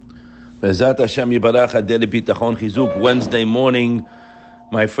Bezat Hashem Yibarach Adeli Bitachon Chizuk. Wednesday morning,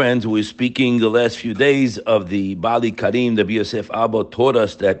 my friends, we're speaking the last few days of the Bali Karim. The Yosef Abba taught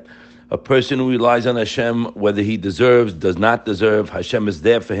us that a person who relies on Hashem, whether he deserves, does not deserve, Hashem is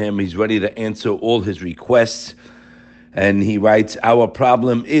there for him. He's ready to answer all his requests. And he writes, our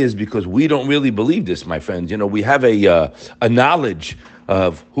problem is because we don't really believe this, my friends. You know, we have a knowledge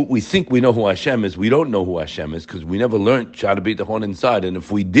of who we think we know who Hashem is. We don't know who Hashem is because we never learned Shah B'Tachon inside. And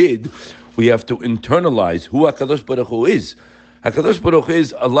if we did, we have to internalize who HaKadosh Baruch Hu is. HaKadosh Baruch Hu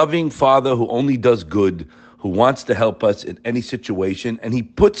is a loving Father who only does good, who wants to help us in any situation, and He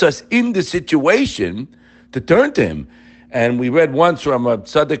puts us in the situation to turn to Him. And we read once from a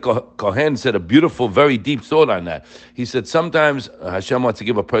Tzaddik Kohen said a beautiful, very deep thought on that. He said sometimes Hashem wants to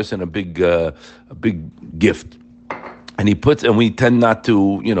give a person a big gift, and we tend not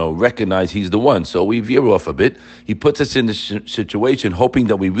to, recognize He's the one. So we veer off a bit. He puts us in this situation, hoping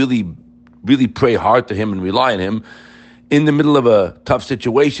that we really, really pray hard to Him and rely on Him in the middle of a tough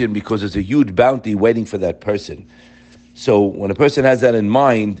situation, because there's a huge bounty waiting for that person. So when a person has that in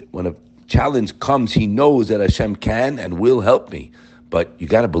mind, when a challenge comes, he knows that Hashem can and will help me. But you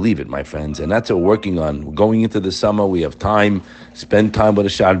got to believe it, my friends, and that's what we're working on. We're going into the summer. We have time. Spend time with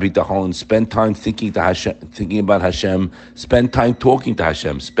Shah B'Tachon. Spend time thinking about Hashem. Spend time talking to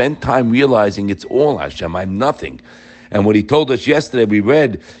Hashem. Spend time realizing it's all Hashem. I'm nothing. And what he told us yesterday, we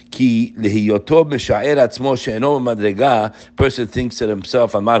read, Ki lihiyoto misha'er atzmo she'eno madrega. Person thinks to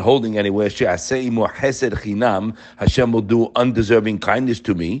himself, I'm not holding anywhere. She'asei imo chesed chinam. Hashem will do undeserving kindness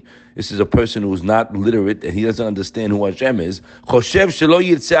to me. This is a person who's not literate and he doesn't understand who Hashem is. Choshev shelo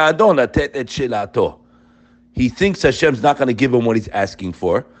yirtzeh adon latet et shelato. He thinks Hashem's not going to give him what he's asking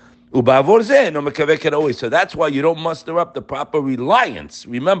for. So that's why you don't muster up the proper reliance.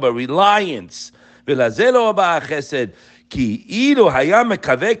 Remember, reliance. Look at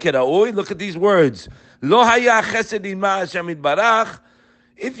these words.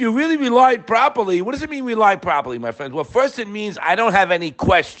 If you really relied properly, what does it mean rely properly, my friends? Well, first it means I don't have any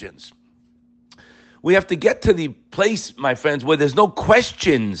questions. We have to get to the place, my friends, where there's no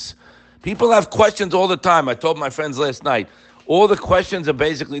questions. People have questions all the time. I told my friends last night, all the questions are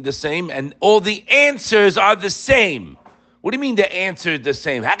basically the same and all the answers are the same. What do you mean the answer is the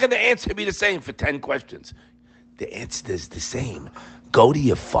same? How can the answer be the same for 10 questions? The answer is the same. Go to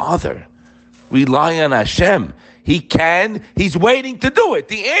your Father. Rely on Hashem. He can. He's waiting to do it.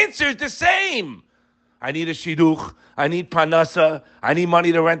 The answer is the same. I need a shidduch. I need parnasa. I need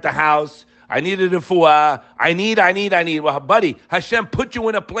money to rent a house. I need a refuah. I need. Well, buddy, Hashem put you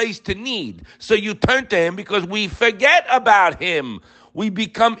in a place to need. So you turn to Him because we forget about Him. We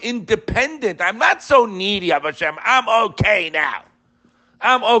become independent. I'm not so needy of Hashem. I'm okay now.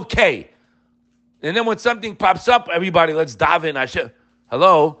 I'm okay. And then when something pops up, everybody, let's dive in. Hashem,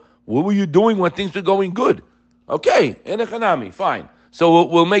 hello? What were you doing when things were going good? Okay, in economy, fine. So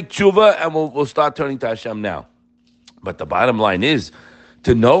we'll make tshuva and we'll start turning to Hashem now. But the bottom line is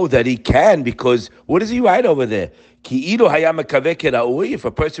to know that He can, because what does He write over there? If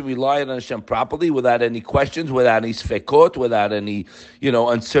a person relied on Hashem properly, without any questions, without any sfekot, without any,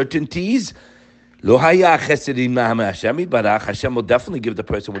 uncertainties, Hashem will definitely give the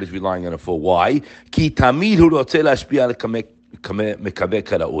person what he's relying on it for. Why? Because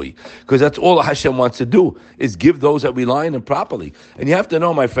that's all Hashem wants to do, is give those that rely on Him properly. And you have to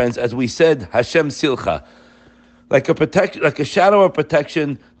know, my friends, as we said, Hashem silcha, like a shadow of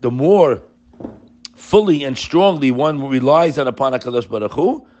protection, the more fully and strongly one relies on upon HaKadosh Baruch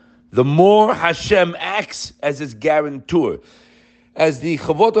Hu, the more Hashem acts as His guarantor. As the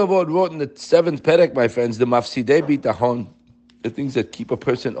Chavot Avod wrote in the 7th Perek, my friends, the Mafsidei Bitachon, the things that keep a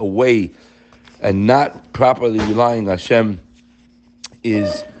person away and not properly relying on Hashem,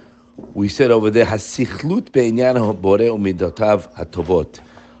 is, we said over there, Hasichlut be'inyan ha'boreh u'midotav hatovot,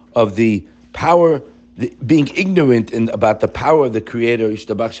 of the power, being ignorant about the power of the Creator,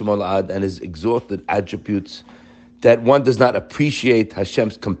 Yishtabach Shemo La'ad, and His exalted attributes, that one does not appreciate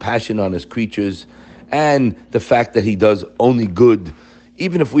Hashem's compassion on His creatures, and the fact that He does only good,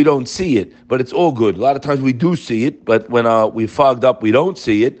 even if we don't see it, but it's all good. A lot of times we do see it, but when we're fogged up, we don't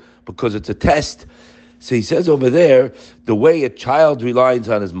see it, because it's a test. So he says over there, the way a child relies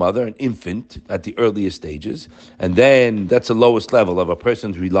on his mother, an infant, at the earliest stages, and then that's the lowest level of a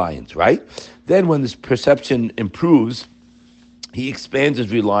person's reliance, right? Then when this perception improves, he expands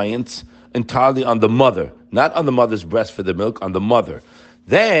his reliance entirely on the mother, not on the mother's breast for the milk, on the mother.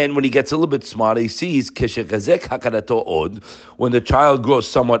 Then, when he gets a little bit smarter, he sees, when the child grows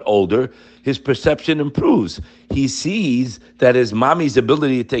somewhat older, his perception improves. He sees that his mommy's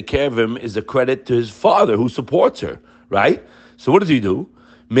ability to take care of him is a credit to his father who supports her, right? So what does he do?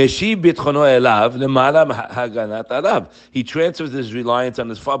 Meshiv bitchono elav lemala haganat alav. He transfers his reliance on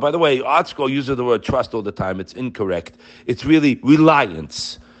his father. By the way, ArtScroll uses the word trust all the time. It's incorrect. It's really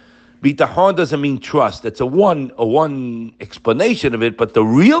reliance. Bitachon doesn't mean trust. It's a one explanation of it, but the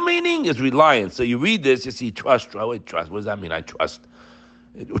real meaning is reliance. So you read this, you see trust. Oh, wait, trust. What does that mean? I trust.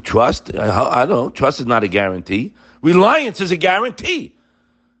 Trust? I don't know. Trust is not a guarantee. Reliance is a guarantee.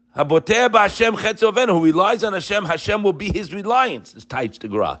 Who relies on Hashem, Hashem will be his reliance. This Taich the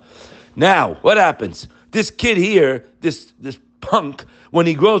Gra. Now, what happens? This kid here, this punk, when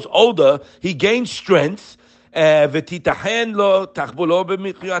he grows older, he gains strength, so that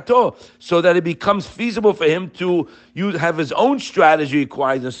it becomes feasible for him to have his own strategy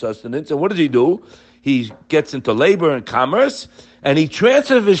required in sustenance. And what does he do? He gets into labor and commerce, and he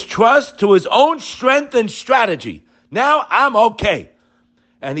transfers his trust to his own strength and strategy. Now I'm okay.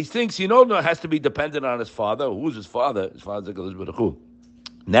 And he thinks, no, it has to be dependent on his father. Who's his father? His father's HaKadosh Baruch Hu.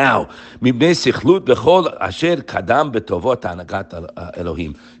 Now,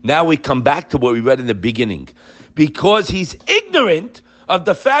 now we come back to what we read in the beginning. Because he's ignorant of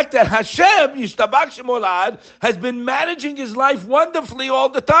the fact that Hashem, Yishtabach Shemolad, has been managing his life wonderfully all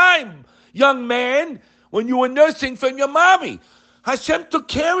the time. Young man, when you were nursing from your mommy, Hashem took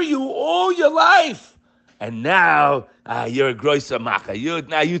care of you all your life. And now you're a groiser macher.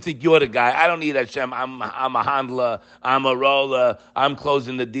 Now you think you're the guy. I don't need Hashem. I'm a handler. I'm a roller. I'm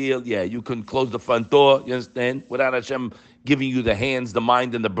closing the deal. Yeah, you can close the front door. You understand? Without Hashem giving you the hands, the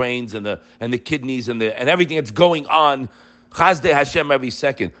mind, and the brains, and the kidneys, and everything that's going on. Chazdei Hashem every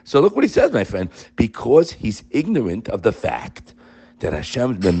second. So look what he says, my friend. Because he's ignorant of the fact that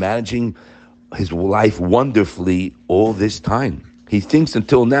Hashem's been managing his life wonderfully all this time. He thinks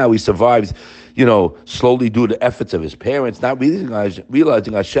until now he survives, slowly due to efforts of his parents, not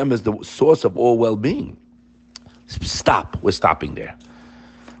realizing Hashem is the source of all well-being. Stop. We're stopping there.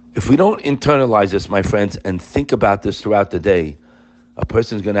 If we don't internalize this, my friends, and think about this throughout the day, a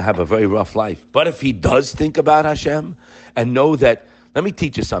person's going to have a very rough life. But if he does think about Hashem and know that, let me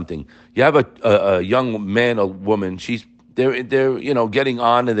teach you something. You have a young man or woman, they're getting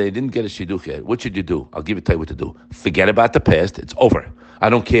on and they didn't get a shidduch yet. What should you do? Tell you what to do. Forget about the past. It's over. I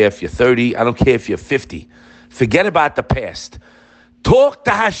don't care if you're 30. I don't care if you're 50. Forget about the past. Talk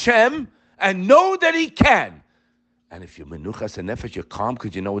to Hashem and know that He can. And if you're menuchas and nefesh, you're calm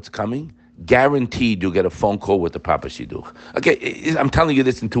because you know what's coming, guaranteed you'll get a phone call with the proper shidduch. Okay, I'm telling you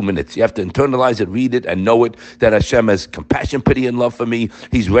this in 2 minutes. You have to internalize it, read it, and know it, that Hashem has compassion, pity, and love for me.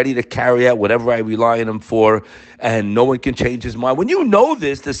 He's ready to carry out whatever I rely on Him for, and no one can change His mind. When you know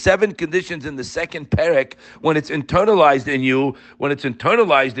this, the 7 conditions in the second perek, when it's internalized in you,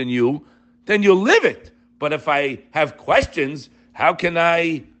 then you'll live it. But if I have questions, how can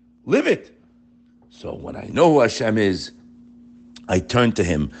I live it? So when I know who Hashem is, I turn to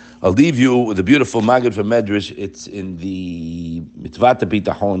Him. I'll leave you with a beautiful Maggid from Medrash. It's in the Mitzvat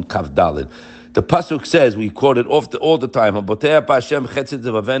Bitachon Kav Daled. The pasuk says, we quote it all the time,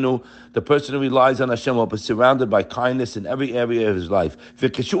 the person who relies on Hashem will be surrounded by kindness in every area of his life. A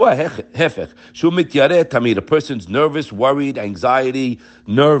person's nervous, worried, anxiety,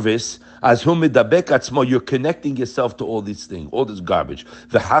 nervous, you're connecting yourself to all these things, all this garbage.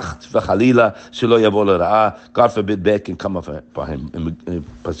 God forbid bad can come upon him.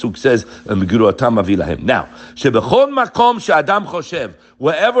 Pasuk says, now,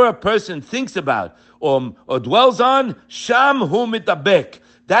 wherever a person thinks about or dwells on, sham hu mitabek.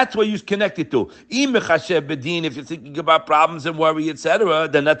 That's what you're connected to. If you're thinking about problems and worry, etc.,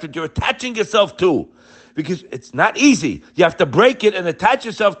 then that's what you're attaching yourself to. Because it's not easy. You have to break it and attach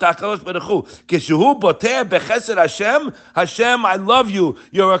yourself to HaKadosh Baruch Hu. Kishuhu boter bechesed Hashem. Hashem, I love you.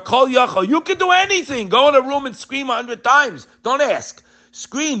 You're a kol yachol. You can do anything. Go in a room and scream 100 times. Don't ask.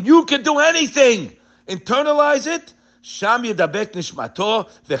 Scream. You can do anything. Internalize it. Sham yedabek nishmato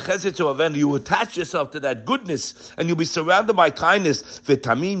v'chesed shovaven. You attach yourself to that goodness, and you'll be surrounded by kindness.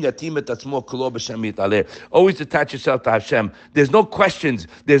 V'tamim yatim et atzmo kolo b'shem yitaleh. Always attach yourself to Hashem. There's no questions.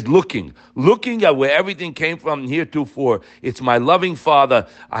 There's looking at where everything came from heretofore. It's my loving Father.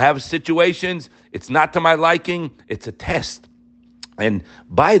 I have situations. It's not to my liking. It's a test. And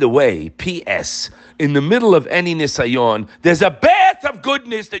by the way, P.S. in the middle of any nisayon, there's a bath of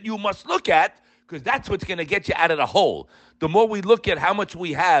goodness that you must look at. Because that's what's going to get you out of the hole. The more we look at how much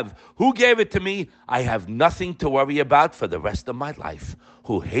we have, who gave it to me, I have nothing to worry about for the rest of my life.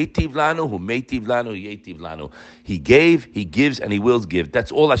 Who heitiv lanu, who meitiv lanu, yetiv lanu. He gave, He gives, and He will give.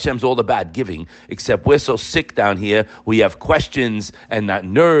 That's all Hashem's all about, giving. Except we're so sick down here, we have questions and not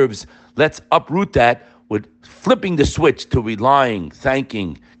nerves. Let's uproot that with flipping the switch to relying,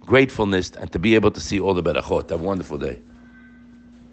 thanking, gratefulness, and to be able to see all the berachot. Have a wonderful day.